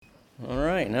All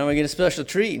right, now we get a special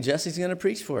treat. Jesse's going to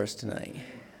preach for us tonight.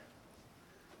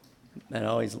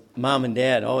 Mom and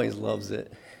Dad always loves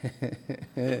it.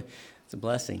 It's a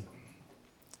blessing.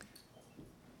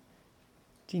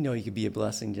 Do you know you could be a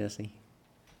blessing, Jesse?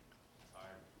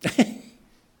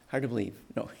 Hard to believe.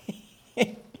 No.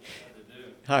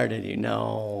 Hard to do.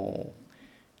 No.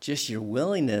 Just your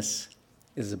willingness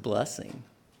is a blessing.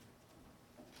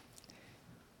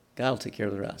 God will take care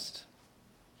of the rest.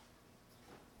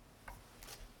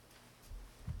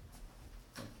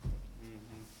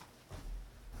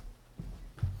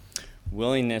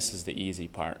 Willingness is the easy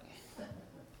part.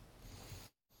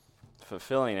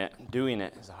 Fulfilling it, doing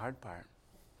it, is the hard part.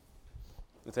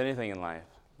 With anything in life,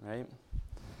 right?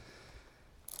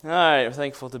 All right, we're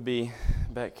thankful to be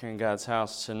back here in God's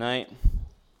house tonight.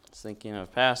 Just thinking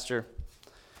of Pastor.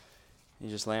 He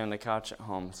just lay on the couch at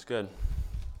home. It's good.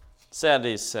 Sad that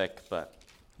he's sick, but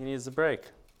he needs a break.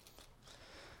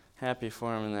 Happy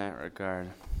for him in that regard.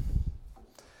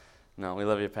 No, we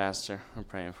love you, Pastor. We're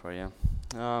praying for you.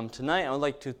 Tonight I would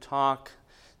like to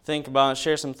think about,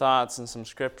 share some thoughts and some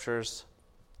scriptures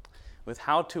with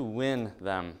how to win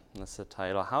them. That's the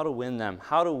title. How to win them.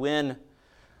 How to win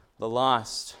the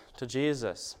lost to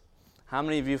Jesus. How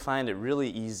many of you find it really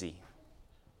easy?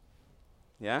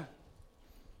 Yeah?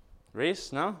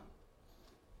 Reese, no?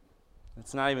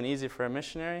 It's not even easy for a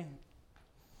missionary?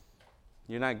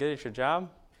 You're not good at your job?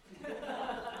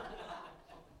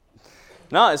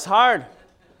 No, it's hard.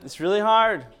 It's really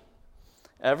hard.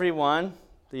 Everyone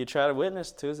that you try to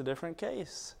witness to is a different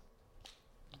case.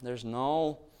 There's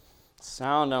no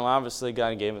sound. Now, obviously,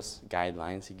 God gave us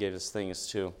guidelines. He gave us things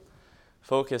to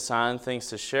focus on, things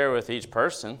to share with each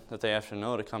person that they have to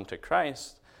know to come to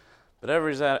Christ. But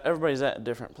everybody's at a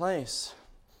different place.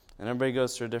 And everybody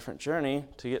goes through a different journey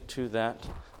to get to that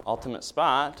ultimate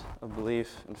spot of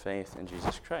belief and faith in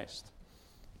Jesus Christ.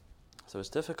 So it's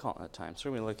difficult at times.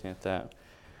 So we're going to be looking at that.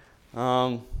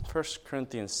 1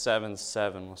 Corinthians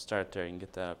 7:7. We'll start there. You can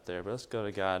get that up there. But let's go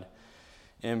to God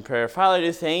in prayer. Father, I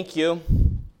do thank you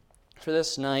for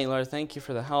this night. Lord, thank you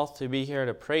for the health to be here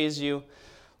to praise you.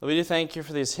 Lord, we do thank you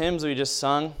for these hymns we just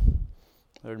sung.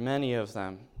 Lord, many of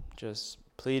them just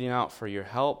pleading out for your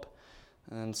help.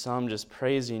 And some just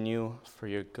praising you for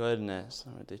your goodness.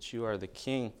 Lord, that you are the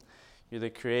King. You're the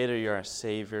Creator. You're our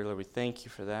Savior. Lord, we thank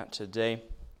you for that today.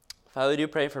 Father, we do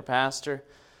pray for Pastor.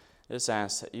 I just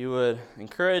ask that you would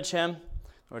encourage him,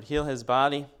 Lord, heal his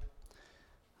body,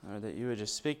 or that you would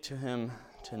just speak to him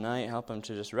tonight, help him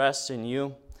to just rest in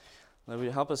you. Lord,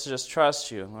 help us to just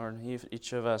trust you. Lord,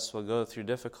 each of us will go through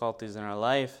difficulties in our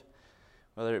life,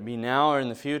 whether it be now or in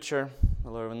the future.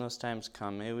 But Lord, when those times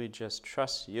come, may we just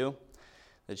trust you,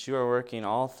 that you are working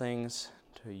all things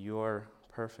to your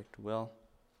perfect will.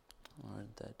 Lord,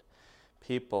 that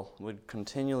people would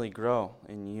continually grow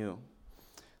in you.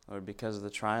 Lord, because of the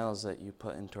trials that you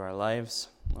put into our lives.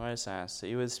 Lord, I just ask that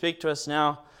you would speak to us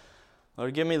now.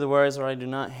 Lord, give me the words where I do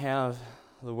not have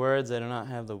the words, I do not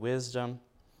have the wisdom.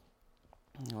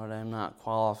 Lord, I am not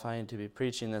qualified to be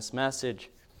preaching this message.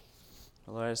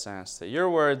 But Lord, I just ask that your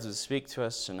words would speak to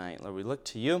us tonight. Lord, we look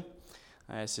to you.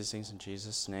 I ask these things in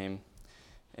Jesus' name.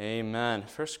 Amen.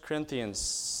 1 Corinthians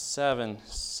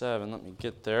 7:7. Let me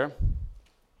get there.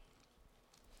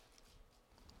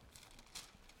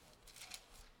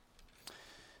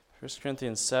 1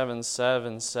 Corinthians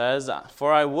 7:7 says,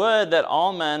 "For I would that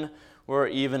all men were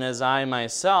even as I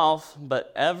myself,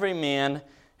 but every man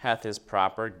hath his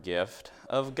proper gift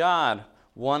of God,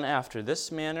 one after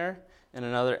this manner, and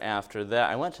another after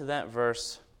that." I went to that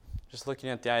verse just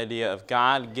looking at the idea of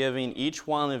God giving each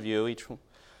one of you, each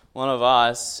one of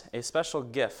us, a special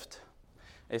gift,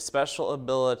 a special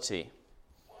ability.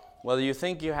 Whether you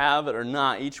think you have it or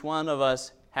not, each one of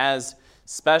us has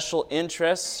special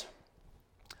interests.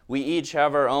 We each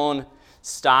have our own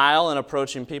style in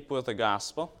approaching people with the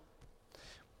gospel.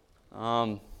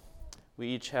 We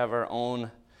each have our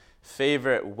own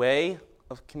favorite way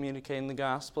of communicating the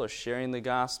gospel or sharing the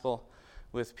gospel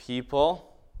with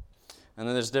people. And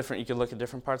then there's you can look at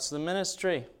different parts of the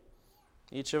ministry.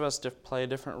 Each of us play a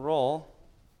different role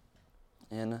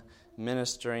in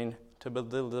ministering to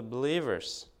the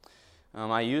believers.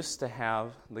 I used to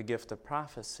have the gift of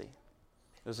prophecy.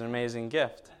 It was an amazing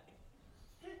gift.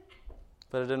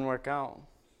 But it didn't work out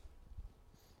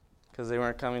because they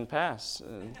weren't coming past.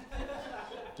 And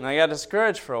I got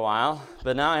discouraged for a while,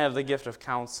 but now I have the gift of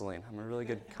counseling. I'm a really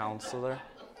good counselor,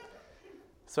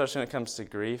 especially when it comes to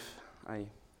grief. I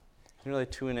can really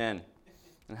tune in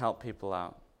and help people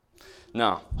out.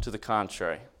 No, to the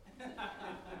contrary.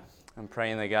 I'm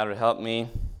praying that God would help me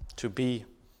to be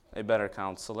a better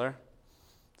counselor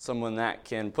Someone that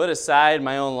can put aside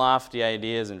my own lofty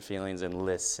ideas and feelings and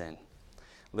listen.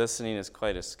 Listening is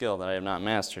quite a skill that I have not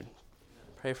mastered.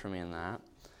 Pray for me in that.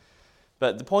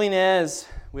 But the point is,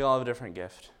 we all have a different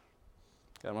gift.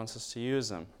 God wants us to use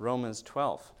them. Romans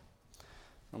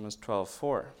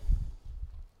 12:4.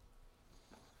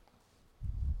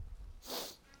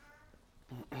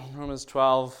 Romans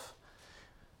 12,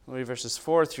 verses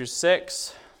 4 through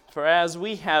 6. For as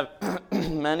we have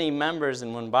many members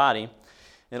in one body,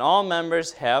 and all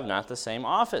members have not the same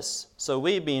office, so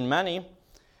we, being many,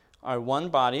 are one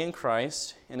body in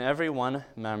Christ, and every one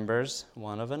members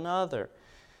one of another.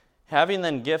 Having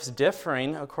then gifts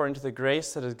differing according to the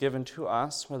grace that is given to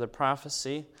us, whether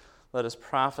prophecy, let us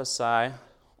prophesy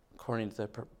according to the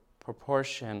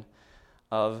proportion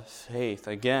of faith.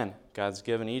 Again, God's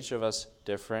given each of us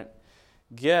different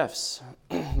gifts.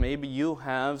 Maybe you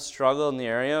have struggled in the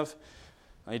area of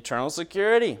eternal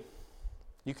security.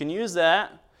 You can use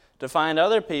that to find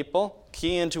other people,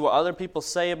 key into what other people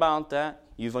say about that.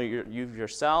 You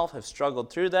yourself have struggled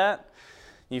through that.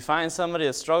 You find somebody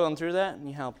that's struggling through that, and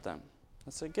you help them.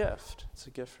 That's a gift. It's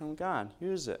a gift from God.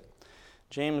 Use it.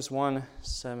 James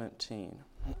 1:17.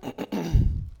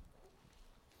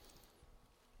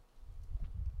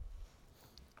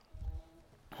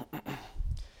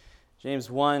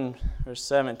 James 1, verse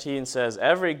 17 says,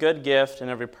 every good gift and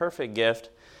every perfect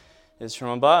gift is from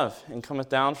above, and cometh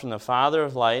down from the Father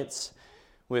of lights,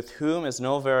 with whom is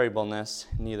no variableness,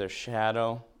 neither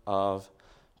shadow of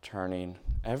turning.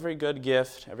 Every good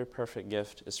gift, every perfect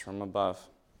gift is from above.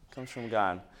 It comes from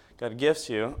God. God gifts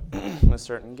you with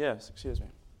certain gifts. Excuse me.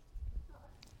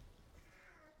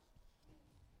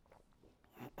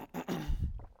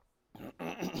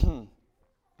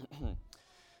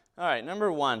 All right,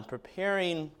 number 1,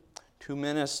 preparing to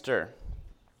minister.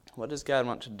 What does God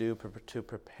want to do to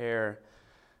prepare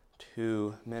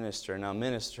to minister? Now,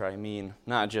 minister, I mean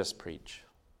not just preach.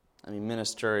 I mean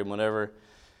minister in whatever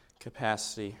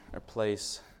capacity or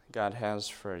place God has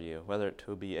for you, whether it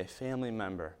to be a family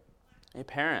member, a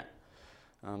parent,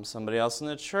 somebody else in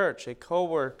the church, a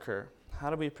co-worker. How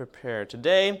do we prepare?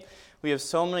 Today, we have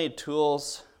so many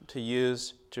tools to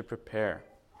use to prepare.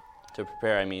 To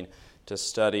prepare, I mean to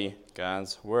study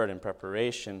God's Word in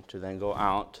preparation to then go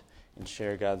out and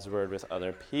share God's Word with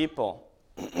other people.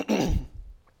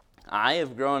 I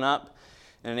have grown up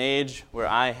in an age where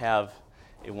I have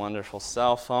a wonderful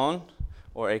cell phone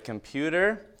or a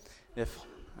computer. If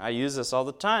I use this all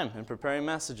the time in preparing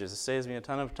messages, it saves me a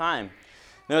ton of time.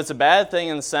 Now, it's a bad thing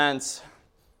in the sense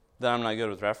that I'm not good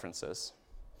with references.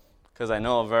 Because I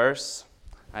know a verse,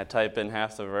 I type in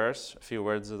half the verse, a few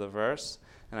words of the verse,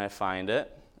 and I find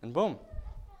it, and boom.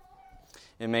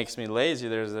 It makes me lazy.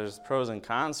 There's pros and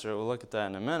cons to it. We'll look at that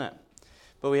in a minute.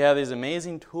 But we have these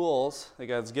amazing tools that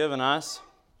God's given us.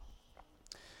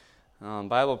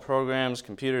 Bible programs,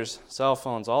 computers, cell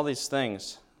phones, all these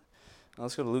things. Now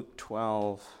let's go to Luke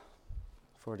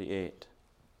 12:48.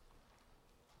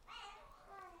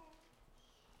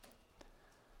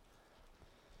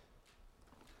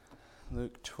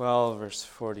 Luke 12, verse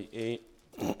 48.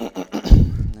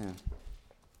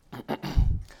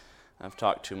 I've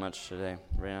talked too much today.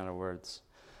 Ran out of words.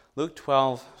 Luke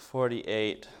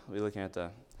 12:48. We'll be looking at the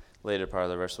later part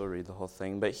of the verse. We'll read the whole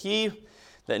thing. But he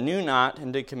that knew not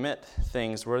and did commit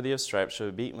things worthy of stripes shall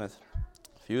be beaten with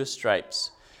few stripes.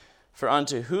 For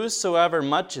unto whosoever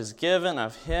much is given,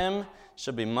 of him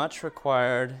shall be much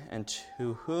required, and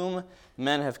to whom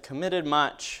men have committed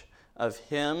much, of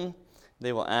him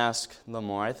they will ask the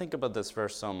more. I think about this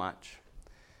verse so much.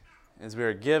 As we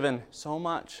are given so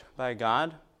much by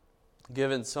God,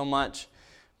 given so much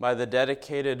by the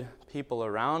dedicated people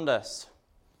around us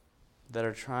that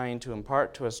are trying to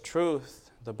impart to us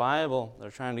truth, the Bible, they're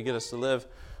trying to get us to live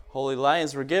holy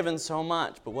lives. We're given so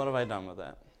much, but what have I done with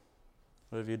that?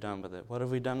 What have you done with it? What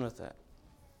have we done with it?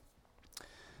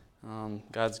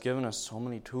 God's given us so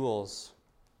many tools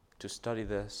to study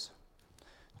this,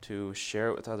 to share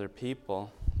it with other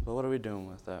people, but what are we doing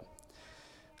with it?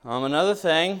 Another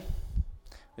thing,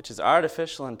 which is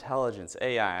artificial intelligence,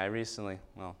 AI. I recently,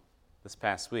 this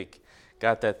past week,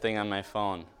 got that thing on my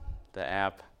phone, the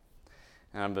app,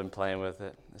 and I've been playing with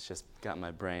it. It's just got my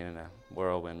brain in a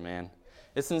whirlwind, man.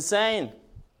 It's insane.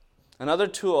 Another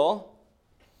tool.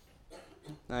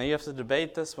 Now you have to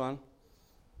debate this one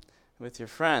with your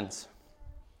friends.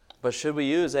 But should we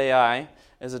use AI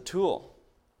as a tool?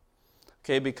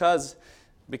 Okay, because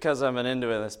I've been into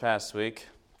it this past week,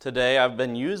 today I've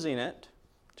been using it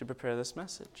to prepare this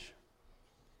message.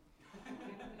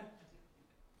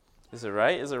 Is it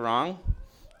right? Is it wrong?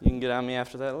 You can get on me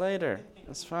after that later.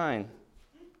 That's fine.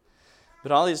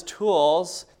 But all these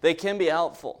tools, they can be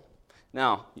helpful.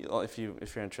 Now, if you're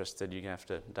interested, you have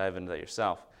to dive into that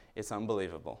yourself. It's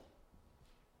unbelievable.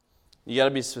 You got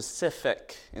to be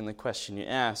specific in the question you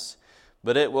ask,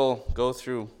 but it will go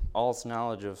through all its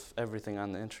knowledge of everything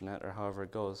on the internet or however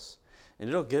it goes, and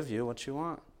it'll give you what you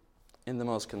want in the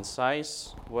most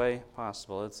concise way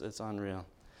possible. It's unreal.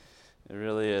 It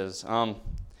really is.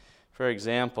 For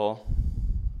example,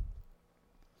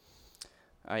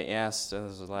 I asked,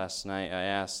 this was last night, I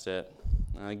asked it,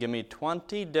 give me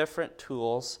 20 different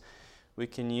tools we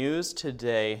can use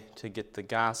today to get the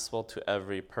gospel to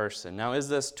every person. Now, is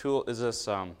this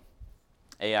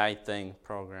AI thing,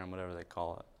 program, whatever they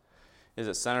call it, is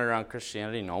it centered around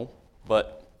Christianity? No,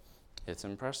 but it's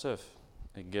impressive.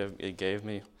 It gave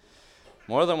me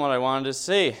more than what I wanted to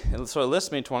see. So it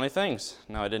lists me 20 things.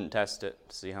 Now, I didn't test it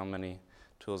to see how many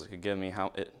tools it could give me,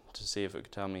 to see if it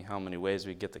could tell me how many ways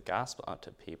we get the gospel out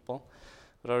to people.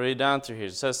 But I'll read down through here.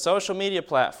 It says social media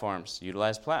platforms.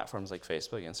 Utilize platforms like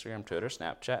Facebook, Instagram, Twitter,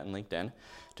 Snapchat, and LinkedIn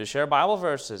to share Bible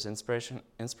verses,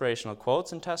 inspirational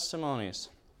quotes, and testimonies.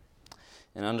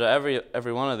 And under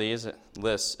every one of these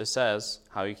lists, it says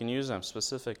how you can use them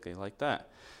specifically like that.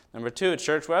 Number 2,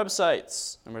 church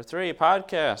websites. Number 3,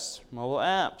 podcasts, mobile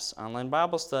apps, online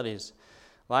Bible studies,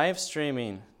 live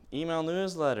streaming, email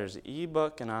newsletters,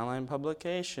 ebook and online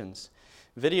publications,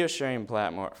 video sharing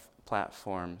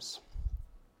platforms,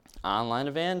 online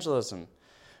evangelism,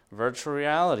 virtual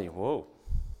reality. Whoa.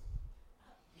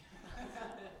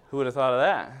 Who would have thought of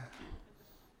that?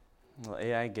 Well,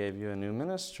 AI gave you a new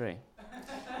ministry.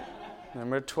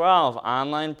 Number 12,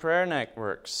 online prayer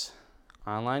networks,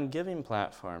 online giving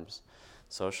platforms,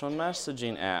 social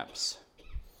messaging apps.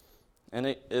 And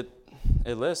it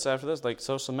lists after this, like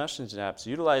social messaging apps.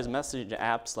 Utilize messaging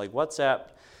apps like WhatsApp,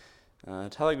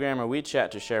 Telegram, or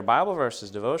WeChat to share Bible verses,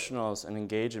 devotionals, and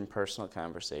engage in personal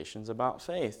conversations about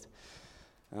faith.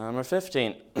 Number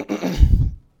 15,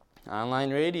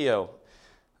 online radio,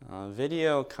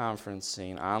 video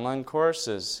conferencing, online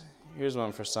courses. Here's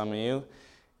one for some of you.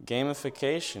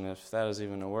 Gamification, if that is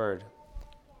even a word.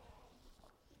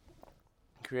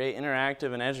 Create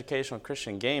interactive and educational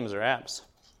Christian games or apps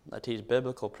that teach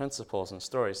biblical principles and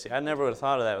stories. See, I never would have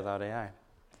thought of that without AI.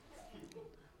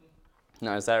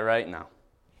 Now, is that right? No.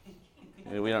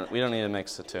 We don't need to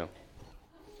mix the two.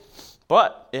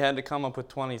 But it had to come up with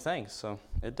 20 things, so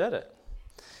it did it.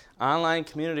 Online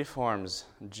community forums,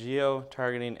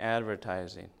 geo-targeting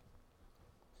advertising.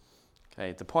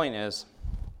 Okay, the point is,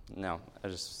 no,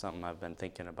 it's just something I've been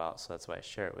thinking about, so that's why I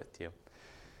share it with you.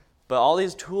 But all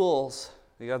these tools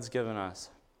that God's given us,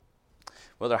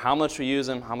 whether how much we use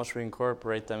them, how much we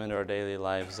incorporate them into our daily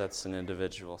lives, that's an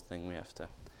individual thing we have to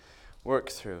work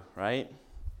through, right?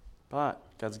 But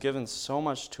God's given so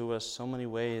much to us, so many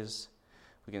ways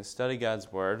we can study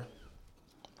God's Word.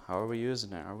 How are we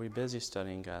using it? Are we busy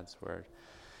studying God's Word?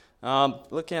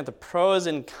 Looking at the pros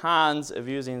and cons of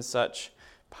using such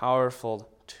powerful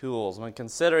tools. When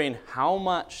considering how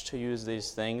much to use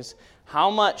these things, how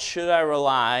much should I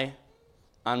rely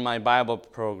on my Bible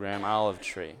program, Olive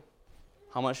Tree?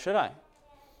 How much should I?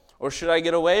 Or should I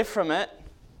get away from it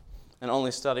and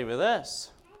only study with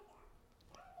this?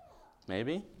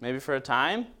 Maybe for a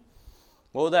time.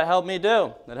 What would that help me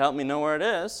do? That'd help me know where it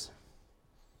is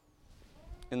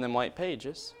in them white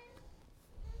pages.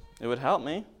 It would help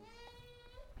me.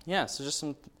 Yeah, so just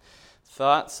some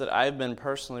thoughts that I've been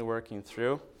personally working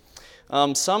through.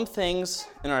 Some things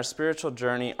in our spiritual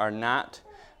journey are not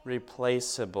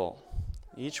replaceable.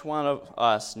 Each one of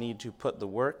us need to put the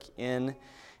work in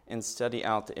and study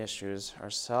out the issues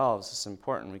ourselves. It's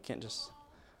important. We can't just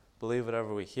believe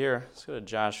whatever we hear. Let's go to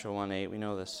Joshua 1:8. We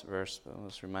know this verse, but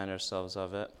let's remind ourselves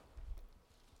of it.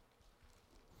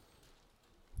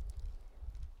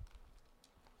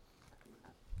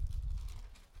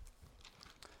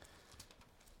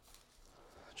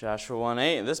 Joshua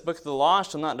 1:8, this book of the law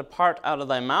shall not depart out of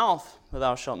thy mouth, but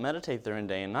thou shalt meditate therein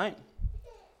day and night,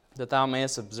 that thou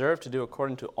mayest observe to do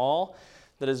according to all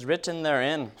that is written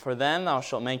therein. For then thou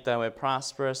shalt make thy way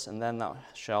prosperous, and then thou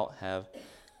shalt have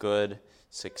good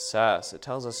success. It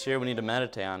tells us here we need to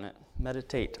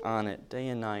meditate on it day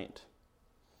and night,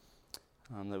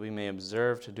 that we may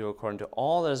observe to do according to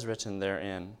all that is written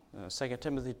therein. 2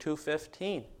 Timothy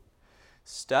 2:15,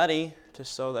 study to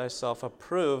show thyself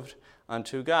approved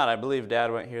unto God. I believe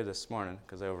Dad went here this morning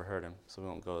because I overheard him, so we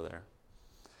won't go there.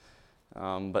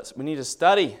 But we need to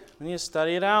study. We need to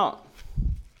study it out.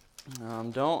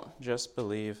 Don't just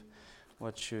believe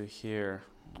what you hear.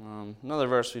 Another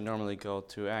verse we normally go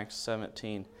to, Acts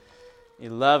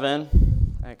 17:11.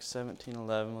 Acts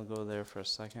 17:11, we'll go there for a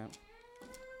second.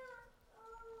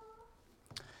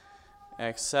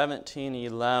 Acts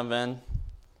 17:11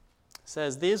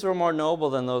 says, "These were more noble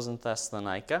than those in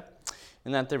Thessalonica,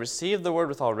 in that they received the word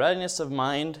with all readiness of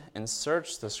mind and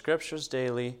searched the Scriptures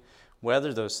daily,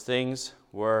 whether those things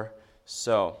were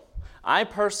so." I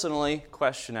personally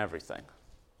question everything.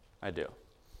 I do.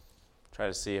 Try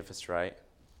to see if it's right,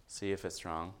 see if it's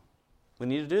wrong. We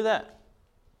need to do that.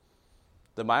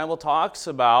 The Bible talks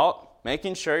about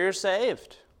making sure you're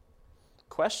saved.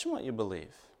 Question what you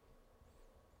believe.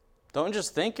 Don't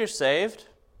just think you're saved.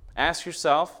 Ask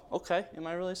yourself, okay, am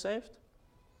I really saved?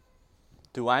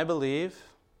 Do I believe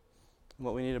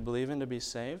what we need to believe in to be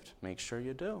saved? Make sure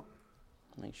you do.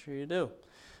 Make sure you do.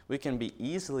 We can be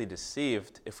easily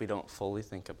deceived if we don't fully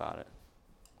think about it.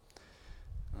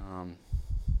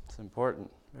 It's important,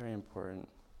 very important.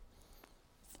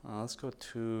 Let's go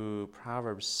to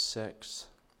Proverbs 6.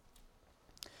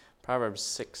 Proverbs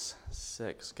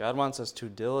 6:6. God wants us to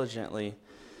diligently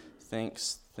think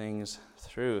things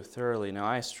through thoroughly. Now,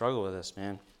 I struggle with this,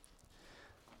 man.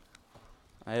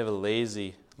 I have a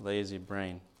lazy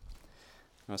brain.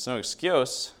 Now, it's no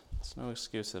excuse. It's no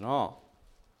excuse at all.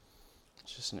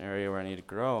 It's just an area where I need to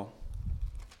grow.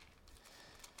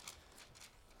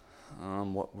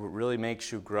 What really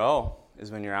makes you grow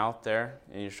is when you're out there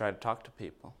and you try to talk to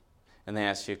people and they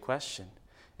ask you a question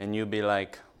and you be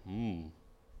like, I'm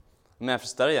going to have to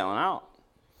study that one out.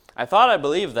 I thought I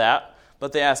believed that,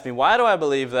 but they asked me, why do I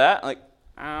believe that? Like,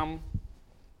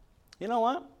 you know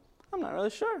what? I'm not really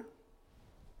sure.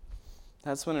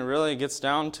 That's when it really gets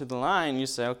down to the line. You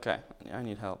say, okay, I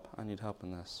need help. I need help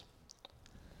in this.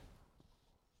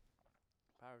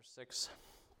 Proverbs 6,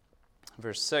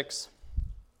 verse 6.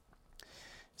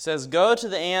 It says, "Go to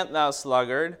the ant, thou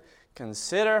sluggard,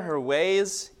 consider her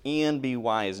ways and be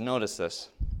wise." Notice this.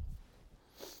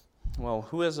 Well,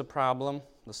 who has a problem?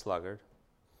 The sluggard,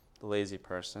 the lazy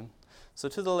person. So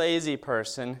to the lazy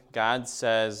person, God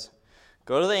says,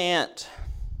 go to the ant.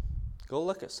 Go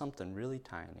look at something really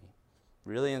tiny,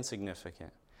 really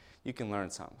insignificant. You can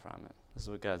learn something from it. This is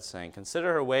what God's saying.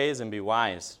 Consider her ways and be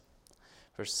wise.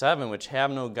 Verse 7, "Which have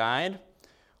no guide,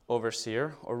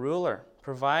 overseer, or ruler,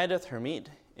 provideth her meat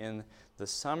in the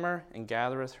summer, and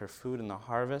gathereth her food in the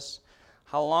harvest.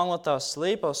 How long wilt thou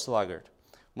sleep, O sluggard?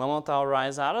 When wilt thou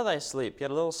rise out of thy sleep? Yet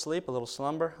a little sleep, a little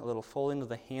slumber, a little folding of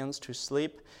the hands to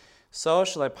sleep. So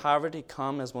shall thy poverty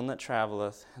come as one that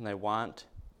travelleth, and thy want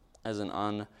as an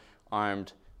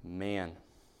unarmed man."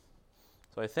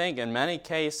 So I think in many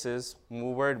cases,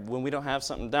 when we don't have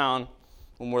something down,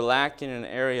 when we're lacking in an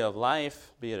area of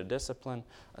life, be it a discipline,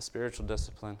 a spiritual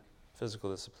discipline, physical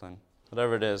discipline,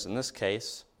 whatever it is, in this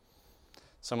case,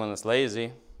 someone that's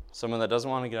lazy, someone that doesn't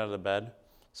want to get out of the bed,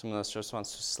 someone that just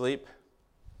wants to sleep,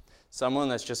 someone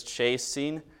that's just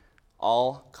chasing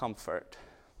all comfort.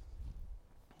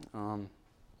 I've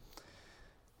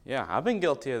been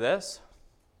guilty of this,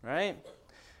 right?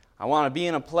 I want to be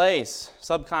in a place.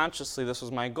 Subconsciously, this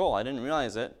was my goal. I didn't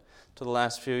realize it till the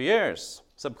last few years.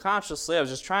 Subconsciously, I was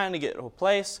just trying to get to a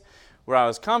place where I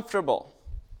was comfortable,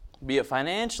 be it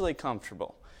financially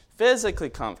comfortable, physically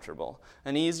comfortable,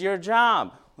 an easier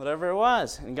job, whatever it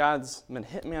was. And God's been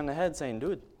hitting me on the head saying,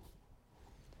 dude,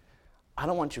 I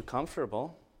don't want you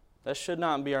comfortable. That should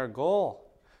not be our goal.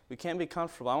 We can't be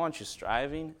comfortable. I want you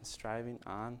striving and striving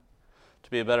on to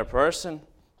be a better person,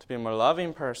 to be a more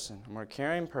loving person, a more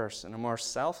caring person, a more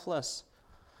selfless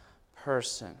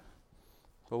person.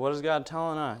 But what is God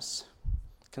telling us?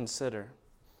 Consider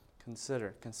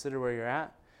where you're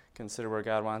at, consider where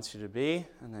God wants you to be,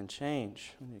 and then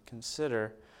change. When you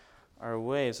consider our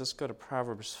ways, let's go to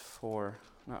Proverbs 4,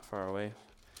 not far away.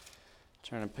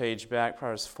 Turn a page back,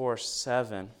 Proverbs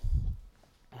 4:7.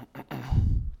 It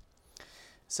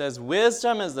says,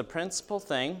 "Wisdom is the principal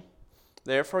thing,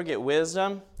 therefore get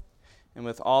wisdom, and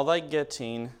with all thy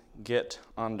getting, get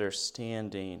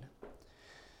understanding."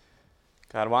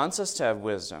 God wants us to have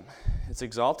wisdom. It's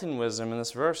exalting wisdom in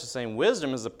this verse. It's saying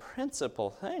wisdom is the principal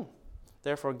thing.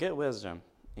 Therefore, get wisdom.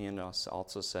 And it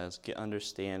also says, get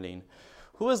understanding.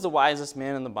 Who is the wisest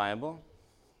man in the Bible?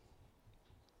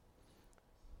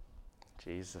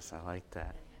 Jesus, I like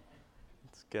that.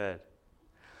 It's good.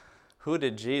 Who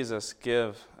did Jesus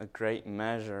give a great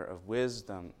measure of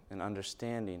wisdom and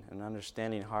understanding, an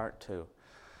understanding heart to?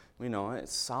 We know it.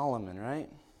 It's Solomon, right?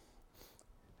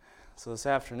 So this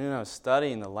afternoon I was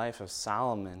studying the life of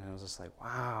Solomon, and I was just like,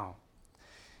 wow.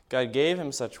 God gave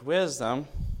him such wisdom,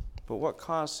 but what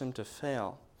caused him to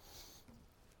fail?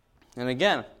 And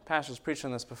again, Pastor's preached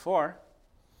on this before,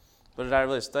 but did I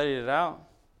really study it out?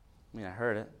 I mean, I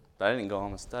heard it, but I didn't go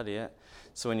home and study it.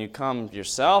 So when you come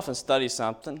yourself and study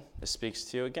something, it speaks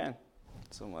to you again.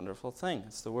 It's a wonderful thing.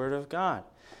 It's the Word of God.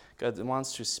 God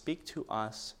wants to speak to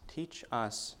us, teach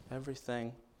us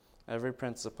everything every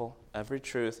principle, every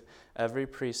truth, every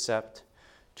precept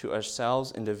to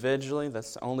ourselves individually.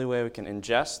 That's the only way we can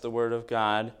ingest the Word of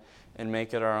God and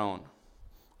make it our own.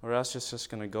 Or else it's just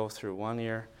going to go through one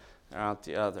ear and out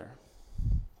the other.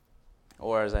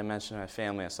 Or as I mentioned in my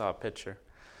family, I saw a picture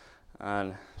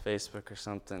on Facebook or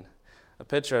something. A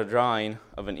picture, a drawing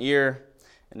of an ear,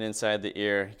 and inside the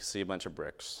ear you can see a bunch of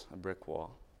bricks, a brick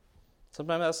wall.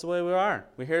 Sometimes that's the way we are.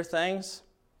 We hear things,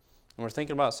 and we're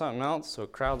thinking about something else, so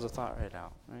it crowds the thought right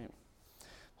out, right?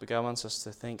 But God wants us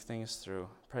to think things through,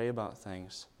 pray about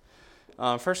things.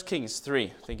 1 Kings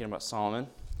 3, thinking about Solomon.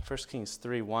 1 Kings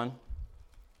 3:1.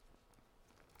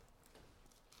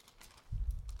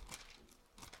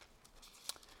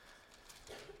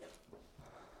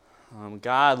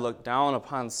 God looked down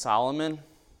upon Solomon,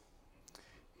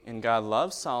 and God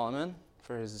loves Solomon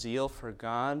for his zeal for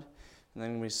God. And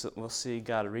then we'll see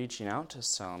God reaching out to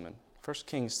Solomon. 1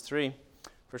 Kings 3,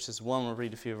 verses 1, we'll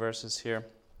read a few verses here.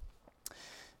 It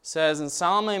says, "And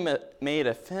Solomon made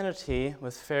affinity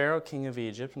with Pharaoh, king of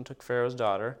Egypt, and took Pharaoh's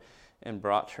daughter, and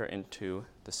brought her into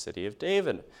the city of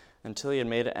David, until he had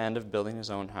made an end of building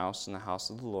his own house, and the house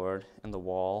of the Lord, and the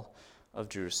wall of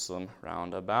Jerusalem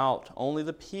round about. Only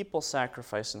the people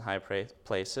sacrificed in high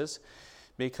places,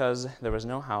 because there was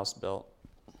no house built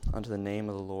unto the name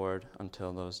of the Lord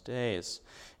until those days.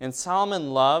 And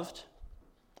Solomon loved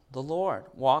the Lord,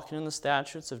 walking in the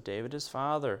statutes of David his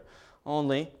father.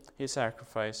 Only he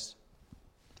sacrificed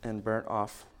and burnt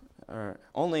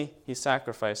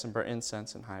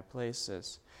incense in high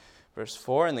places." Verse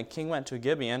 4, "And the king went to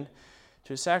Gibeon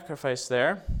to sacrifice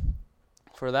there,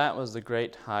 for that was the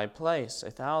great high place.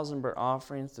 1,000 burnt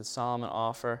offerings did Solomon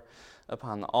offer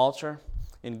upon the altar.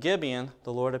 In Gibeon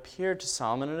the Lord appeared to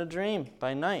Solomon in a dream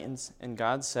by night, and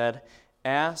God said,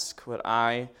 'Ask what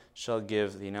I shall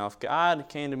give thee.'" Now if God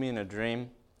came to me in a dream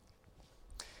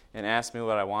and asked me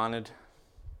what I wanted,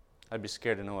 I'd be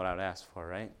scared to know what I would ask for,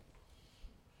 right?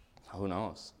 Who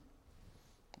knows?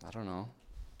 I don't know.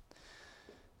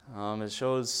 It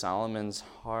shows Solomon's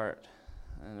heart.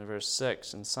 And in verse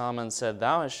 6, "And Solomon said,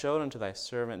 Thou hast showed unto thy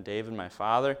servant David my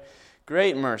father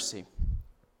great mercy,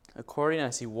 according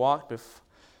as he walked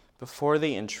before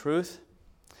thee in truth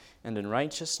and in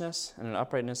righteousness and in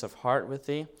uprightness of heart with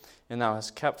thee. And thou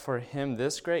hast kept for him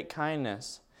this great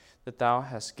kindness, that thou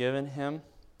hast given him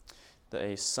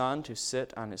a son to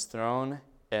sit on his throne,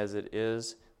 as it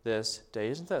is this day."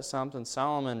 Isn't that something?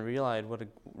 Solomon realized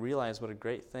what a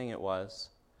great thing it was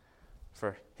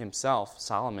for himself,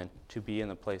 Solomon, to be in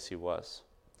the place he was.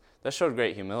 That showed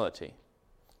great humility.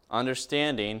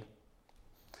 Understanding,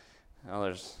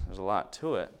 there's a lot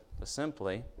to it, but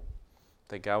simply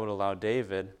that God would allow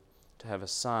David to have a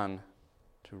son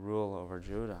to rule over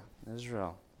Judah,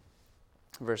 Israel.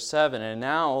 Verse 7, "And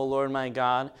now, O Lord my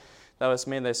God, thou hast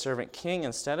made thy servant king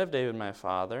instead of David my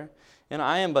father, and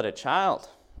I am but a child.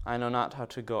 I know not how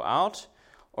to go out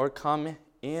or come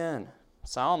in."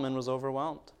 Solomon was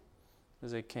overwhelmed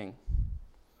as a king.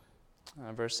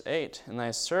 Verse 8, "And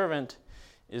thy servant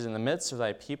is in the midst of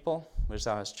thy people, which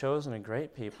thou hast chosen, a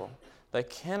great people, that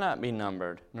cannot be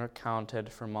numbered nor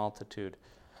counted for multitude.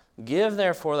 Give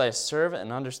therefore thy servant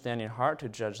an understanding heart to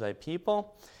judge thy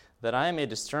people, that I may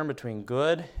discern between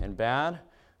good and bad.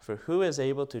 For who is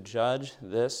able to judge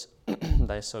this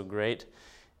thy so great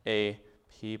a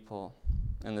people?"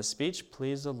 And the speech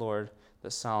pleased the Lord that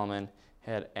Solomon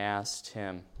had asked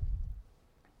him.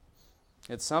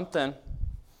 It's something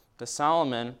that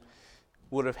Solomon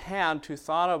would have had to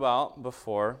thought about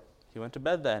before he went to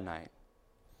bed that night.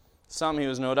 Something he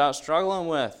was no doubt struggling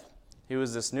with. He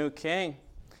was this new king.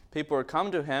 People were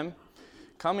coming to him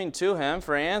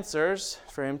for answers,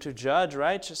 for him to judge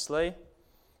righteously.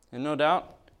 And no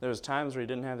doubt there was times where he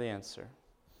didn't have the answer.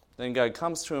 Then God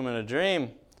comes to him in a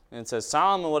dream and says,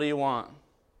 "Solomon, what do you want?"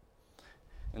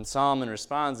 And Solomon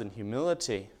responds in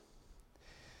humility.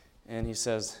 And he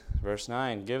says, verse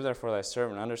 9, "Give therefore thy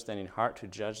servant an understanding heart to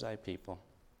judge thy people,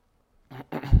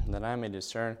 that I may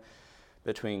discern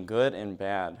between good and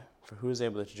bad. For who is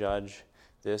able to judge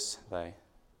this thy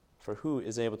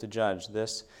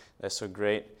so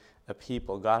great a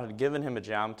people?" God had given him a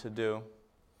job to do.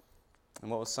 And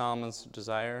what was Solomon's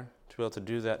desire? To be able to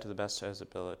do that to the best of his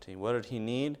ability. What did he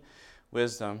need?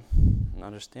 Wisdom and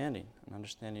understanding, an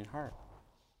understanding heart.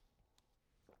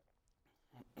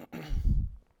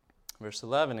 Verse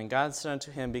 11, "And God said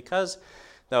unto him, Because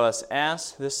thou hast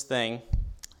asked this thing,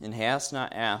 and hast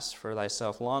not asked for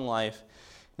thyself long life,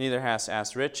 neither hast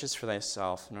asked riches for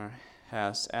thyself, nor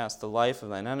hast asked the life of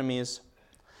thine enemies,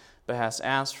 but hast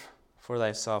asked for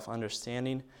thyself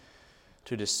understanding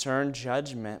to discern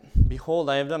judgment. Behold,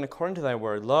 I have done according to thy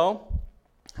word. Lo,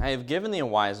 I have given thee a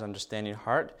wise understanding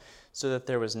heart, so that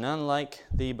there was none like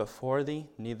thee before thee,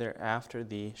 neither after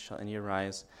thee shall any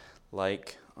arise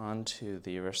like unto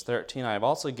thee. Verse 13, I have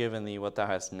also given thee what thou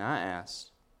hast not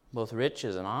asked, both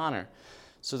riches and honor,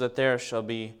 so that there shall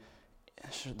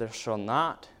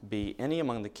not be any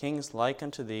among the kings like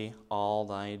unto thee all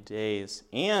thy days.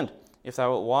 And if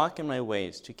thou wilt walk in my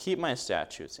ways, to keep my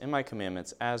statutes and my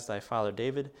commandments, as thy father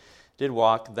David did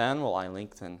walk, then will I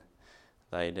lengthen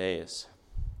thy days.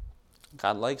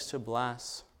 God likes to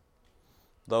bless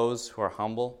those who are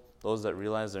humble, those that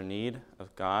realize their need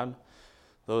of God,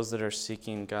 those that are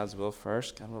seeking God's will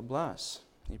first. God will bless.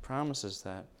 He promises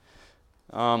that.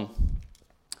 1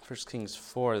 Kings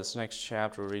 4, this next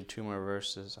chapter, we'll read two more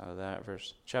verses out of that.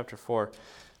 Chapter 4,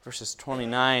 verses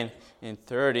 29 and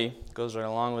 30, goes right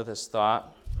along with this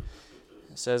thought.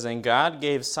 It says, And God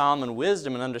gave Solomon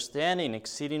wisdom and understanding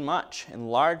exceeding much, and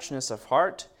largeness of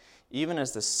heart, even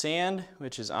as the sand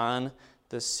which is on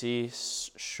the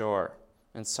seashore.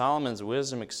 And Solomon's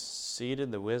wisdom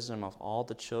exceeded the wisdom of all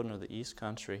the children of the east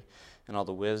country, and all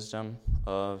the wisdom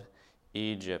of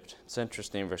Egypt. It's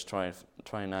interesting, verse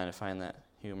 29, I find that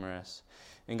humorous.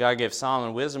 And God gave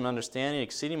Solomon wisdom and understanding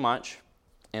exceeding much,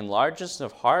 and largeness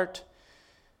of heart.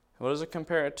 What does it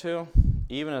compare it to?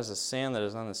 Even as the sand that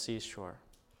is on the seashore.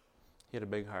 He had a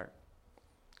big heart.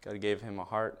 God gave him a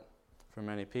heart for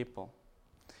many people.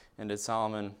 And did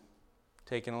Solomon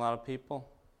take in a lot of people?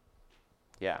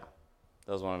 Yeah.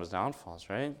 That was one of his downfalls,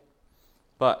 right?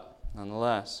 But,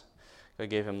 nonetheless, God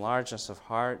gave him largeness of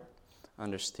heart,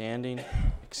 understanding,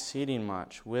 exceeding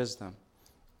much, wisdom.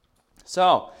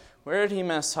 So, where did he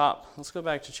mess up? Let's go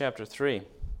back to chapter 3,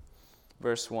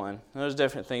 verse 1. There's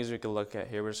different things we could look at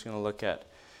here. We're just going to look at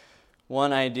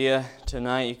one idea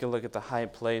tonight. You could look at the high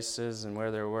places and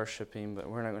where they're worshiping, but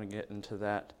we're not going to get into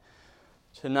that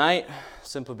tonight,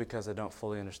 simply because I don't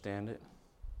fully understand it.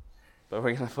 But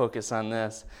we're going to focus on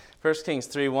this. 1 Kings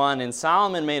 3:1, And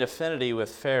Solomon made affinity with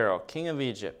Pharaoh, king of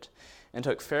Egypt, and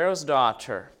took Pharaoh's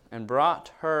daughter, and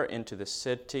brought her into the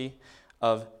city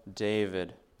of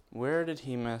David. Where did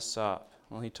he mess up?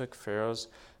 Well, he took Pharaoh's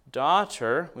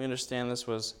daughter. We understand this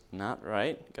was not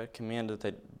right. God commanded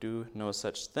that they do no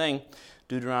such thing.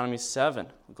 Deuteronomy 7.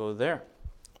 We'll go there.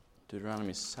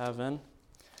 Deuteronomy 7,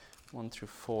 1 through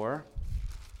 4.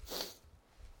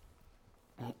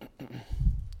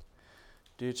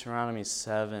 Deuteronomy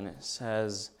 7, it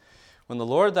says, When the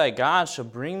Lord thy God shall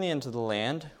bring thee into the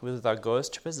land, whither thou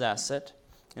goest to possess it,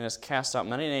 and hast cast out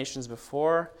many nations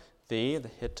before thee, the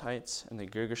Hittites, and the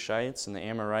Girgashites, and the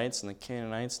Amorites, and the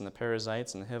Canaanites, and the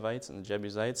Perizzites, and the Hivites, and the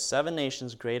Jebusites, 7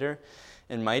 nations greater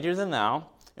and mightier than thou,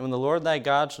 and when the Lord thy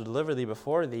God shall deliver thee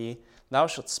before thee, thou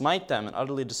shalt smite them and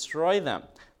utterly destroy them.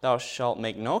 Thou shalt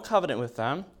make no covenant with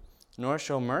them, nor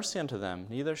show mercy unto them,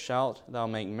 neither shalt thou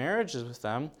make marriages with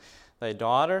them. Thy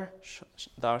daughter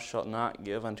thou shalt not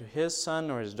give unto his son,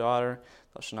 nor his daughter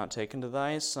thou shalt not take unto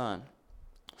thy son.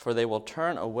 For they will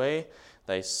turn away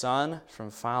thy son from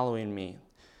following me,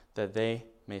 that they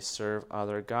may serve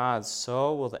other gods.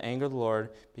 So will the anger of the Lord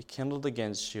be kindled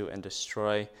against you and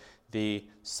destroy thee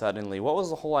suddenly. What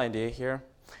was the whole idea here?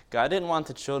 God didn't want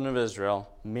the children of Israel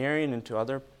marrying into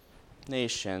other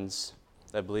nations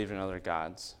that believed in other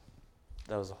gods.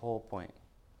 That was the whole point.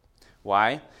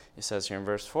 Why? It says here in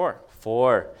verse 4,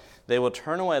 For they will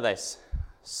turn away thy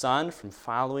son from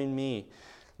following me,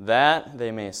 that they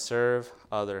may serve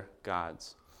other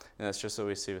gods. And that's just what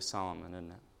we see with Solomon, isn't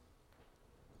it?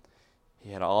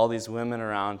 He had all these women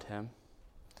around him.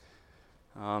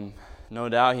 No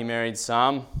doubt he married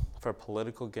some for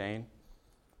political gain,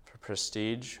 for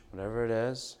prestige, whatever it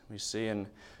is. We see in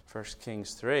 1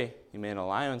 Kings 3, he made an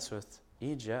alliance with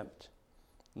Egypt,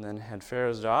 and then had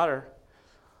Pharaoh's daughter.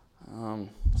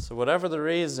 So whatever the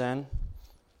reason,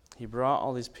 he brought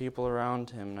all these people around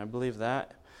him, and I believe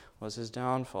that was his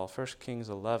downfall. 1 Kings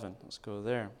 11, let's go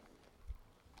there.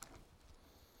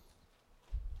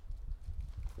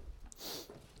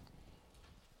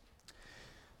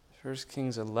 1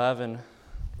 Kings 11,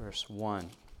 verse 1.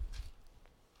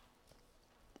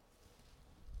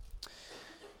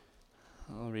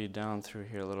 I'll read down through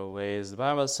here a little ways. The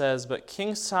Bible says, But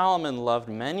King Solomon loved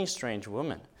many strange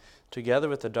women, together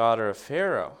with the daughter of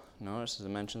Pharaoh. Notice it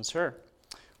mentions her.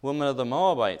 Women of the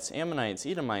Moabites, Ammonites,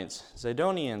 Edomites,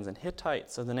 Zidonians, and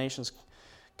Hittites, of the nations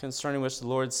concerning which the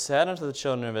Lord said unto the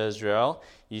children of Israel,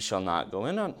 Ye shall not go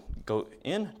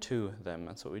into them.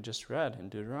 That's what we just read in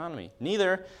Deuteronomy.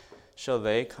 Neither shall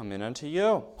they come in unto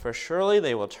you. For surely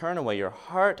they will turn away your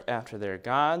heart after their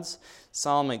gods.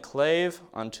 Solomon clave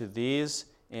unto these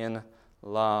in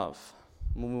love.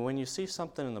 When you see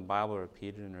something in the Bible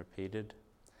repeated and repeated,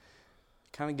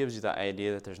 it kind of gives you the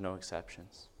idea that there's no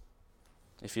exceptions.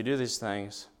 If you do these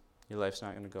things, your life's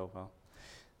not going to go well.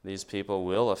 These people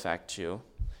will affect you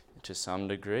to some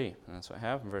degree. And that's what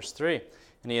happened. Verse 3.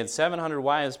 And he had 700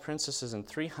 wives, princesses, and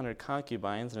 300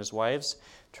 concubines, and his wives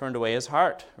turned away his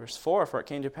heart. Verse 4. For it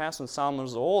came to pass when Solomon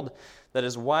was old, that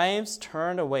his wives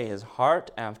turned away his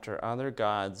heart after other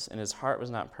gods, and his heart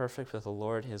was not perfect with the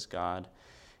Lord his God,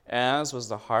 as was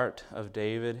the heart of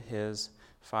David his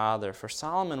father. For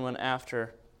Solomon went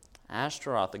after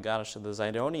Ashtaroth, the goddess of the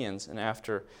Zidonians, and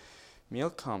after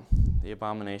Milcom, the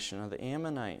abomination of the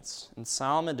Ammonites. And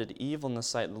Solomon did evil in the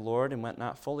sight of the Lord, and went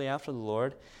not fully after the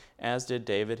Lord, as did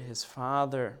David his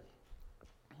father.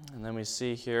 And then we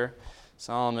see here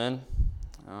Solomon,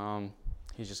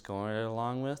 he's just going right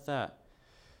along with that.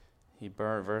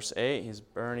 Verse 8, he's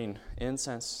burning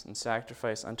incense and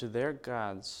sacrifice unto their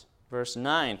gods. Verse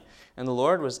 9, and the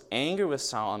Lord was angry with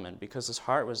Solomon, because his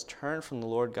heart was turned from the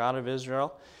Lord God of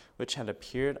Israel, which had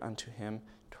appeared unto him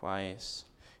twice.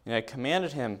 And I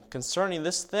commanded him concerning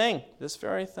this thing, this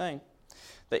very thing,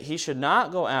 that he should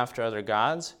not go after other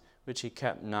gods, which he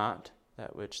kept not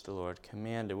that which the Lord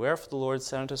commanded. Wherefore the Lord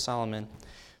said unto Solomon,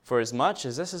 forasmuch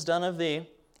as this is done of thee,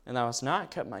 and thou hast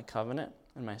not kept my covenant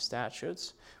and my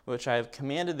statutes, which I have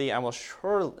commanded thee, I will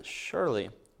surely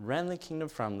rend the kingdom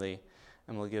from thee,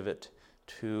 and will give it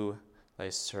to thy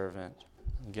servant.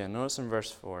 Again, notice in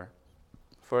verse 4.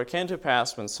 For it came to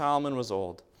pass when Solomon was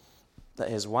old, that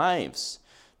his wives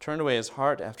turned away his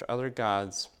heart after other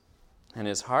gods, and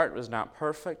his heart was not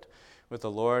perfect with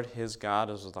the Lord his God,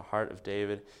 as was the heart of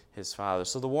David his father.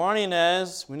 So the warning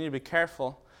is, we need to be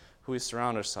careful who we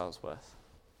surround ourselves with.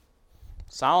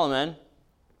 Solomon,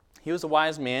 he was a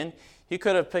wise man. He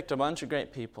could have picked a bunch of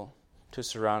great people to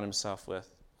surround himself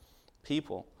with.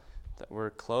 People that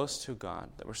were close to God,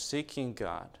 that were seeking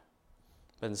God.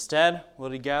 But instead, what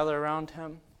did he gather around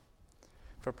him?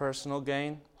 For personal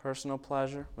gain, personal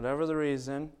pleasure, whatever the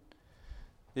reason,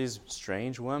 these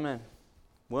strange women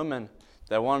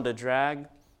that wanted to drag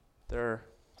their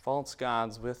false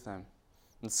gods with them.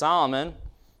 And Solomon,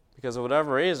 because of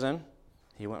whatever reason,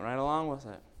 he went right along with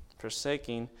it,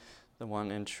 forsaking the one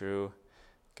and true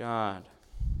God.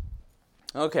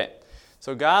 Okay,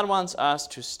 so God wants us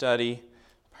to study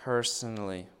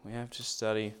personally. We have to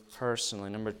study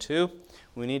personally. Number 2,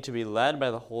 we need to be led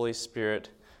by the Holy Spirit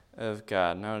of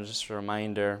God. Now, just a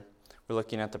reminder, we're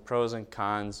looking at the pros and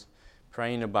cons,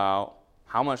 praying about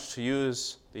how much to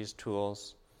use these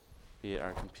tools, be it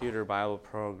our computer, Bible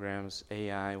programs,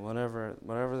 AI,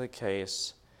 whatever the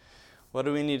case. What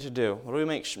do we need to do? What do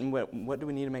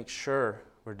we need to make sure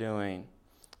we're doing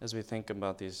as we think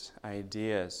about these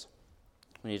ideas?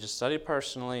 We need to study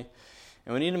personally,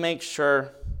 and we need to make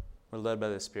sure we're led by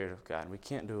the Spirit of God. We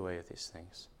can't do away with these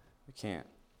things. We can't.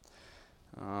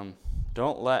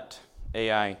 Don't let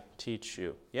AI teach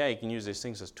you. Yeah, you can use these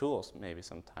things as tools maybe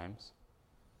sometimes.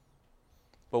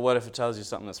 But what if it tells you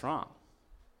something that's wrong?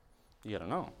 You got to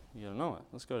know. You got to know it.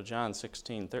 Let's go to John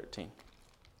 16:13.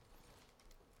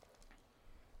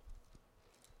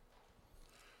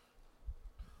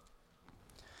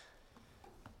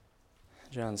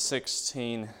 John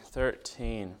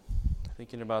 16:13.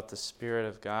 Thinking about the Spirit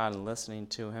of God and listening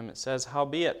to Him. It says,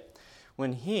 howbeit,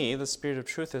 when He, the Spirit of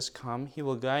truth, is come, He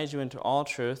will guide you into all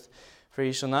truth, for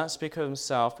He shall not speak of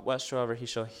Himself, but whatsoever He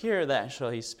shall hear, that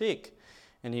shall He speak,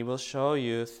 and He will show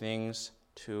you things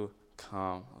to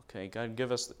come. Okay, God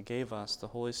gave us the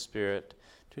Holy Spirit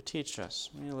to teach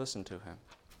us. We need to listen to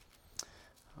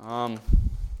Him.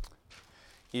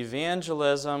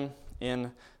 Evangelism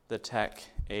in the tech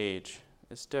age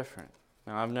is different.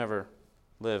 Now, I've never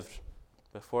lived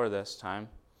before this time.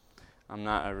 I'm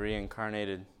not a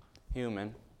reincarnated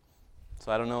human,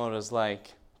 so I don't know what it was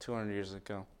like 200 years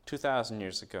ago, 2,000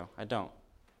 years ago. I don't.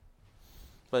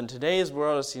 But in today's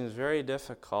world, it seems very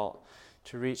difficult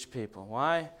to reach people.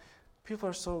 Why? People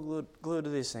are so glued to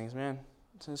these things, man.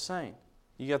 It's insane.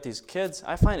 You got these kids.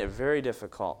 I find it very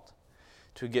difficult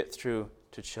to get through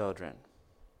to children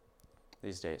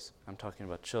these days. I'm talking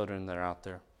about children that are out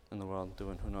there in the world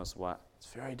doing who knows what. It's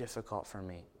very difficult for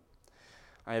me.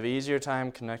 I have an easier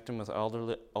time connecting with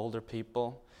older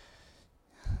people.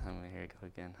 Here I go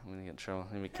again. I'm going to get in trouble.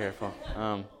 Let me be careful.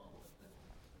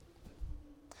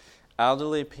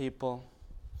 Elderly people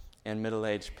and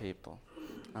middle-aged people.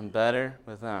 I'm better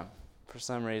with them. For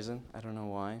some reason, I don't know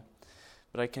why.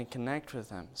 But I can connect with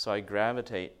them. So I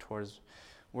gravitate towards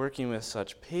working with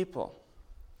such people.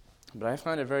 But I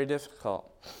find it very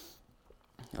difficult.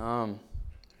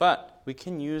 But we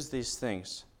can use these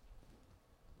things.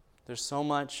 There's so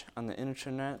much on the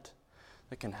internet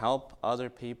that can help other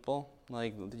people.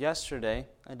 Like yesterday,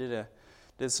 I did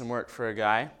some work for a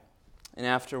guy, And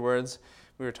afterwards,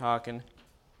 we were talking.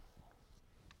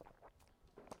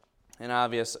 And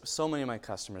obvious, so many of my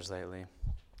customers lately,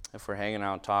 if we're hanging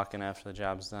out talking after the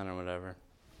job's done or whatever,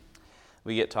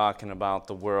 we get talking about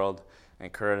the world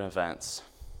and current events.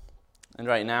 And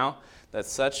right now,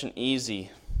 that's such an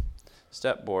easy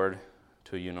stepboard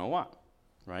to you-know-what,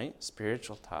 right?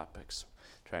 Spiritual topics,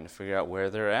 trying to figure out where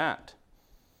they're at,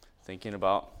 thinking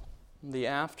about the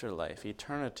afterlife,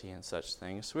 eternity, and such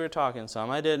things. So we were talking some.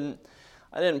 I didn't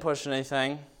push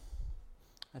anything.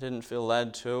 I didn't feel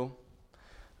led to.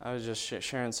 I was just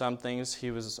sharing some things.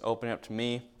 He was opening up to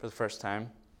me for the first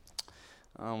time.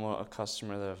 A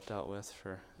customer that I've dealt with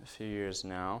for a few years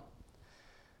now.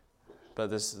 But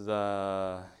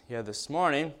this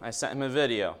morning I sent him a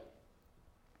video.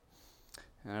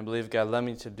 And I believe God led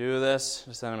me to do this,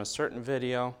 to send him a certain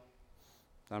video.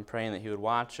 I'm praying that he would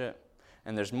watch it.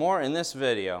 And there's more in this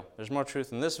video. There's more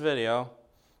truth in this video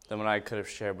than what I could have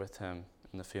shared with him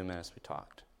in the few minutes we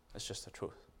talked. That's just the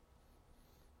truth.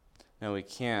 Now we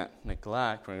can't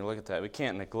neglect, when we look at that, we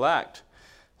can't neglect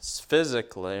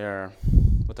physically or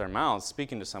with our mouths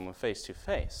speaking to someone face to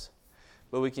face.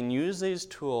 But we can use these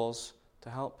tools to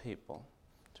help people,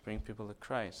 to bring people to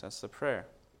Christ. That's the prayer.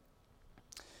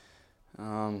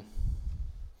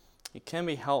 It can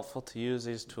be helpful to use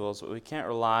these tools, but we can't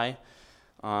rely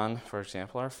on, for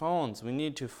example, our phones. We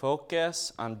need to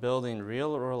focus on building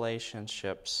real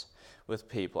relationships with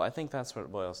people. I think that's what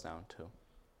it boils down to.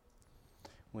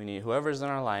 We need whoever's in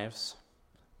our lives,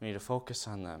 we need to focus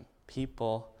on them.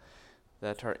 People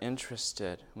that are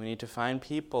interested. We need to find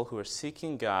people who are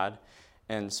seeking God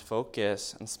and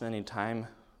focus on spending time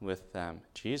with them.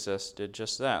 Jesus did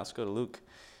just that. Let's go to Luke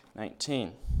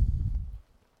 19.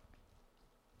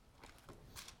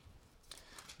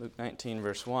 Luke 19,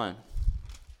 verse 1.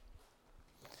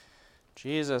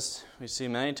 Jesus, we see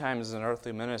many times in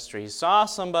earthly ministry, he saw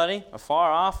somebody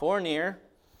afar off or near.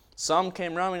 Some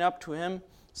came running up to him.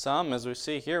 Some, as we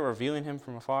see here, were viewing him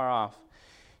from afar off.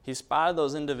 He spotted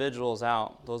those individuals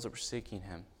out, those that were seeking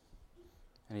him.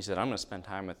 And he said, I'm going to spend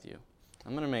time with you.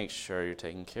 I'm going to make sure you're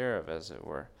taken care of, as it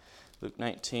were. Luke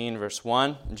 19, verse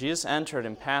 1. And Jesus entered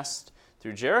and passed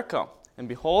through Jericho. And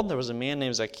behold, there was a man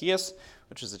named Zacchaeus,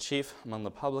 which was the chief among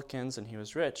the publicans, and he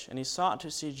was rich. And he sought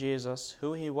to see Jesus,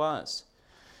 who he was,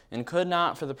 and could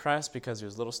not for the press, because he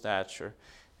was little stature.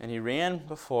 And he ran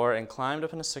before and climbed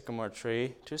up in a sycamore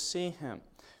tree to see him,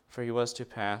 for he was to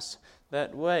pass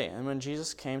that way. And when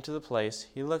Jesus came to the place,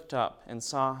 he looked up and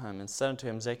saw him, and said unto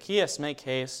him, Zacchaeus, make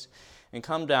haste, and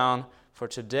come down, for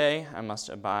today I must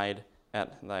abide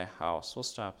at thy house. We'll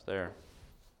stop there.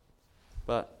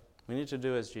 But we need to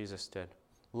do as Jesus did.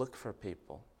 Look for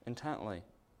people intently.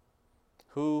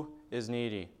 Who is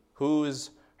needy? Who is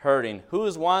hurting? Who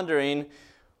is wondering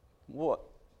what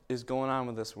is going on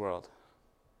with this world?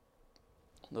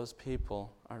 Those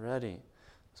people are ready.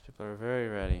 Those people are very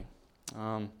ready.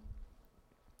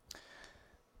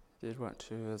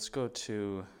 Let's go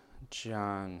to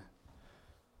John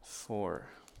 4.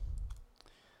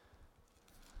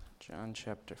 John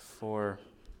chapter 4,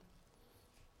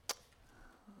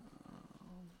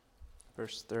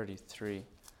 verse 33.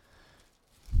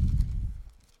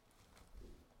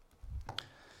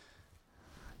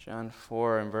 John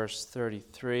 4 and verse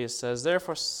 33, it says,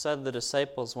 Therefore said the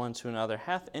disciples one to another,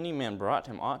 Hath any man brought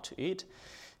him aught to eat?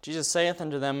 Jesus saith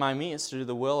unto them, My meat is to do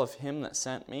the will of him that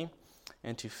sent me,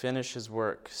 and to finish his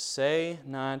work. Say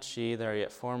not ye, There are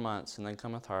yet 4 months, and then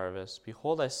cometh harvest.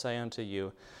 Behold, I say unto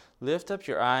you, Lift up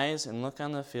your eyes, and look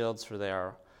on the fields, for they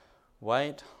are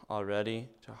white already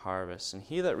to harvest. And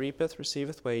he that reapeth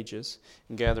receiveth wages,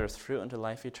 and gathereth fruit unto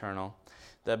life eternal,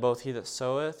 that both he that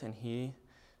soweth and he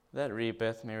that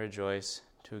reapeth may rejoice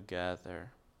together.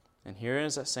 And here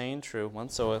is that saying true, one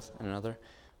soweth, and another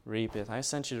reapeth. I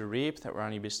sent you to reap, that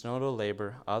whereon ye be snow to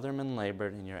labor. Other men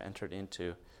labored, and ye are entered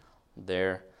into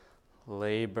their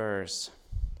labors.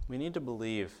 We need to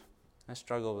believe. I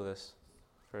struggled with this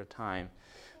for a time.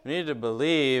 We need to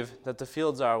believe that the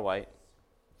fields are white.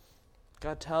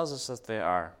 God tells us that they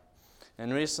are.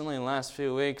 And recently, in the last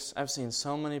few weeks, I've seen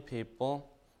so many people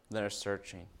that are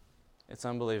searching. It's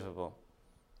unbelievable.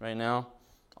 Right now,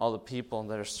 all the people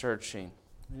that are searching,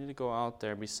 we need to go out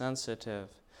there, be sensitive,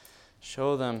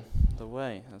 show them the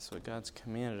way. That's what God's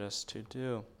commanded us to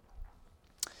do.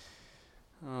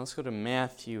 Let's go to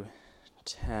Matthew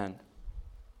 10.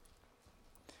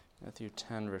 Matthew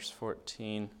 10, verse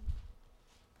 14.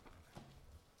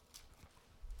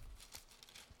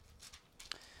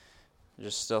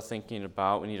 Just still thinking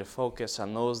about, we need to focus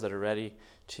on those that are ready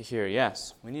to hear.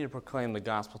 Yes, we need to proclaim the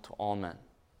gospel to all men.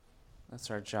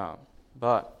 That's our job.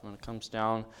 But when it comes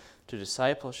down to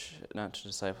discipleship, not to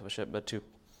discipleship, but to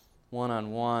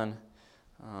one-on-one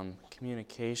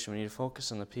communication. We need to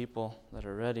focus on the people that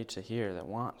are ready to hear, that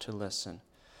want to listen.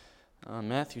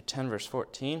 Matthew 10, verse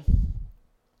 14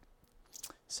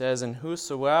 says, "And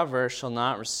whosoever shall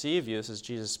not receive you," this is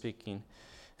Jesus speaking,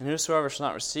 "and whosoever shall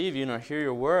not receive you, nor hear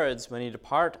your words, when ye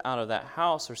depart out of that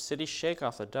house or city, shake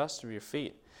off the dust of your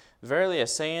feet. Verily I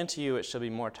say unto you, it shall be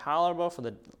more tolerable for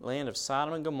the land of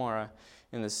Sodom and Gomorrah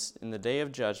in the day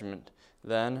of judgment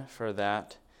than for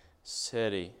that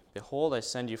city. Behold, I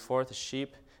send you forth as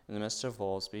sheep in the midst of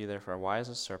wolves. Be therefore wise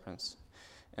as serpents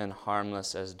and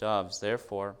harmless as doves."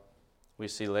 Therefore, we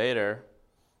see later,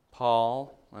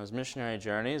 Paul, on his missionary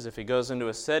journeys, if he goes into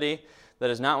a city that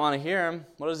does not want to hear him,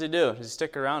 what does he do? Does he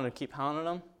stick around and keep hounding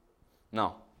them?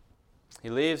 No. He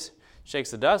leaves,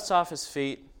 shakes the dust off his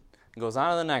feet, and goes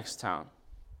on to the next town.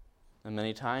 And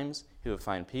many times, he would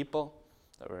find people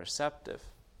that were receptive.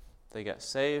 They got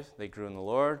saved, they grew in the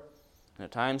Lord, and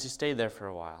at times he stayed there for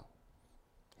a while.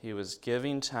 He was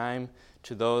giving time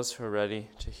to those who are ready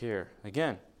to hear.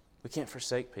 Again, we can't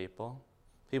forsake people.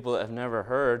 People that have never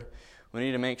heard, we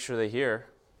need to make sure they hear.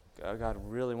 God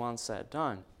really wants that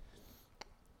done.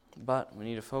 But we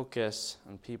need to focus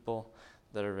on people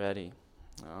that are ready.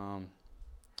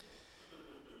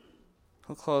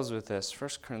 We'll close with this.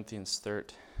 1 Corinthians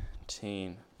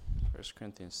 13. 1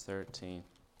 Corinthians 13.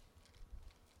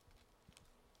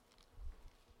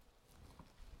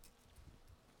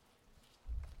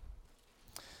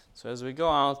 So as we go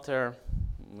out there,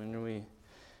 when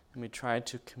we try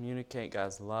to communicate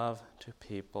God's love to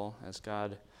people, as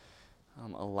God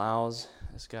allows,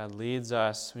 as God leads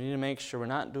us, we need to make sure we're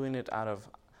not doing it out of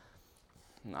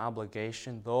an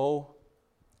obligation, though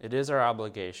it is our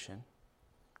obligation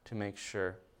to make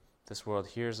sure this world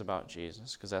hears about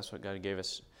Jesus, because that's what God gave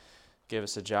us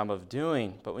a job of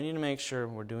doing. But we need to make sure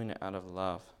we're doing it out of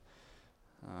love.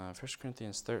 1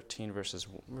 Corinthians 13,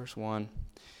 verse 1.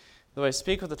 "Though I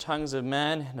speak with the tongues of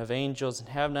men and of angels and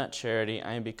have not charity,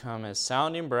 I am become as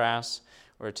sounding brass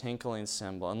or a tinkling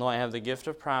cymbal. And though I have the gift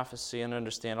of prophecy and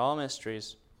understand all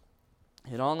mysteries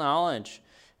and all knowledge,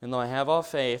 and though I have all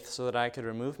faith so that I could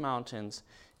remove mountains,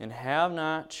 and have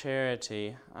not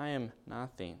charity, I am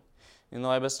nothing. And though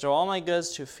I bestow all my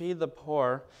goods to feed the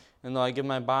poor, and though I give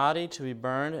my body to be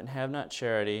burned and have not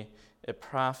charity, it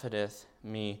profiteth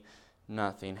me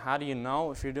nothing." How do you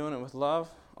know if you're doing it with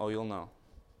love? Oh, you'll know.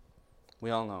 We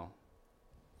all know.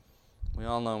 We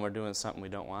all know we're doing something we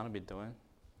don't want to be doing.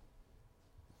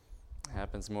 It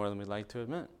happens more than we'd like to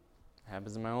admit. It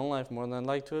happens in my own life more than I'd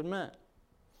like to admit.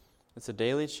 It's a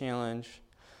daily challenge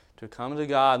to come to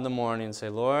God in the morning and say,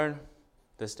 "Lord,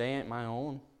 this day ain't my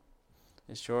own.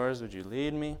 It's yours. Would you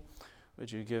lead me?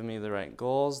 Would you give me the right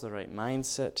goals, the right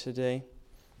mindset today?"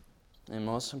 And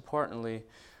most importantly,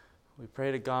 we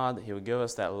pray to God that He would give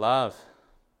us that love.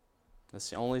 That's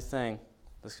the only thing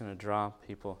that's going to draw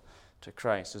people to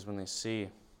Christ, is when they see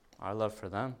our love for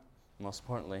them. Most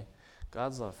importantly,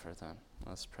 God's love for them.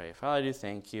 Let's pray. Father, I do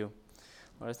thank you.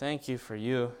 Lord, I thank you for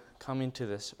you coming to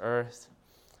this earth,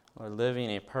 Lord, living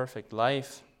a perfect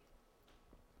life.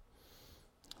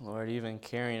 Lord, even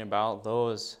caring about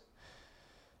those,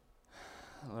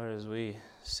 Lord, as we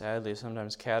sadly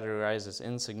sometimes categorize as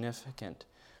insignificant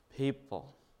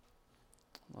people.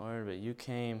 Lord, but you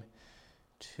came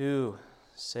to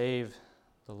save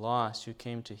the lost. You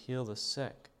came to heal the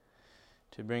sick,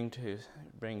 to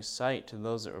bring sight to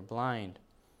those that were blind.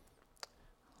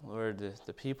 Lord,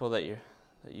 the people that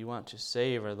you want to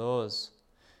save are those,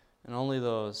 and only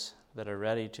those that are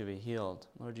ready to be healed.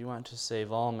 Lord, you want to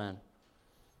save all men,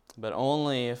 but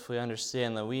only if we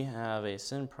understand that we have a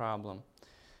sin problem.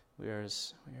 We are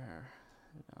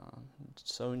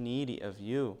so needy of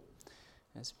you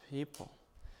as people.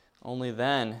 Only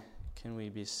then can we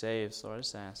be saved. So I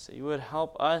just ask that you would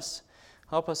help us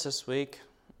this week.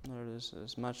 Lord,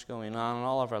 there's much going on in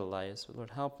all of our lives, but Lord,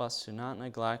 help us to not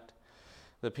neglect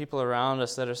the people around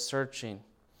us that are searching.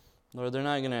 Lord, they're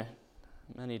not going to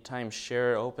many times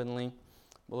share openly,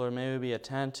 but Lord, may we be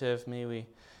attentive. May we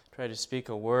try to speak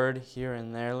a word here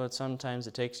and there. Lord, sometimes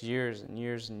it takes years and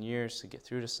years and years to get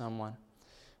through to someone,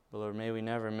 but Lord, may we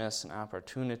never miss an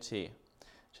opportunity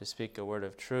to speak a word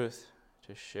of truth,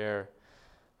 to share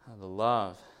the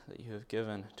love that you have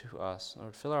given to us.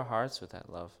 Lord, fill our hearts with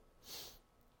that love.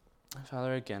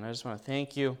 Father, again, I just want to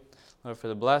thank you, Lord, for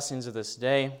the blessings of this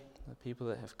day, the people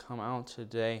that have come out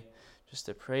today, just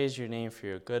to praise your name for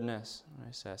your goodness. I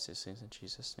just ask these things in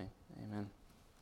Jesus' name. Amen.